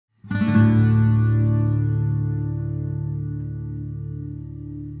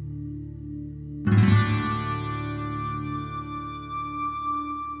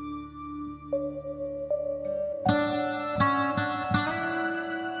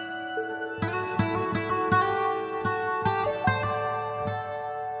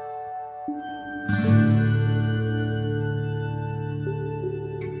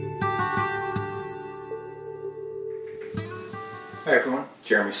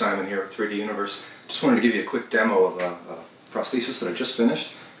Jeremy Simon here at 3D Universe. Just wanted to give you a quick demo of a prosthesis that I just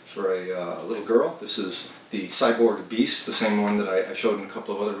finished for a little girl. This is the Cyborg Beast, the same one that I showed in a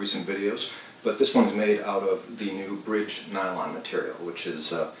couple of other recent videos, but this one is made out of the new Bridge Nylon material, which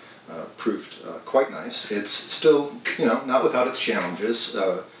is proved quite nice. It's still, not without its challenges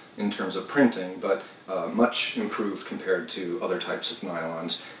in terms of printing, but much improved compared to other types of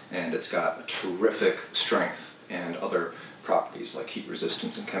nylons, and it's got a terrific strength and other properties like heat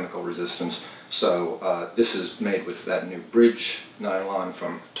resistance and chemical resistance. So this is made with that new Bridge Nylon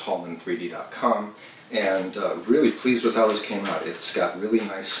from Taulman3D.com, and really pleased with how this came out. It's got really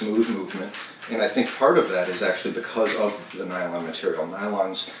nice smooth movement, and I think part of that is actually because of the nylon material.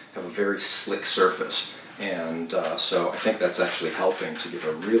 Nylons have a very slick surface, and so I think that's actually helping to give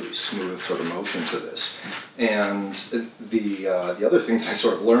a really smooth sort of motion to this. And the other thing that I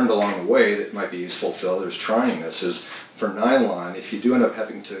sort of learned along the way that might be useful for others trying this is, for nylon, if you do end up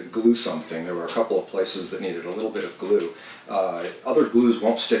having to glue something, there were a couple of places that needed a little bit of glue. Other glues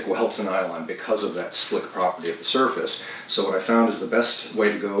won't stick well to nylon because of that slick property of the surface. So what I found is the best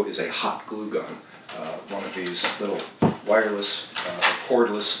way to go is a hot glue gun. One of these little wireless,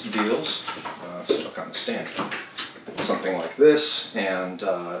 cordless deals stuck on the stand. Something like this, and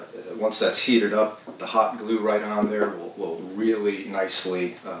once that's heated up, the hot glue right on there will really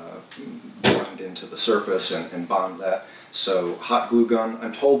nicely blend into the surface and bond that. So hot glue gun.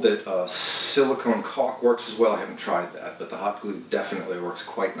 I'm told that silicone caulk works as well. I haven't tried that, but the hot glue definitely works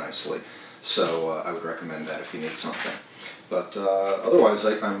quite nicely. So I would recommend that if you need something. But otherwise,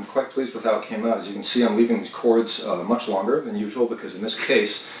 I'm quite pleased with how it came out. As you can see, I'm leaving these cords much longer than usual because in this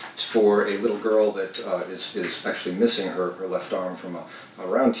case, it's for a little girl that is actually missing her left arm from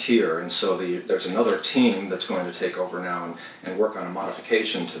around here. And so there's another team that's going to take over now and work on a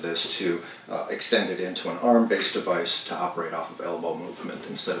modification to this to extend it into an arm-based device to operate off of elbow movement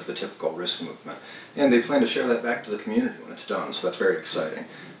instead of the typical wrist movement. And they plan to share that back to the community when it's done, so that's very exciting.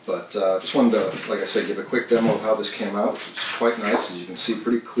 But just wanted to, like I said, give a quick demo of how this came out, which is quite nice. As you can see,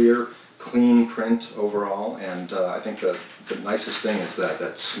 pretty clear, clean print overall, and I think the nicest thing is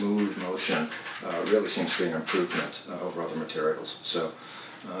that smooth motion really seems to be an improvement over other materials. So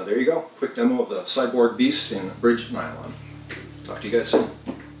there you go, quick demo of the Cyborg Beast in Bridge Nylon. Talk to you guys soon.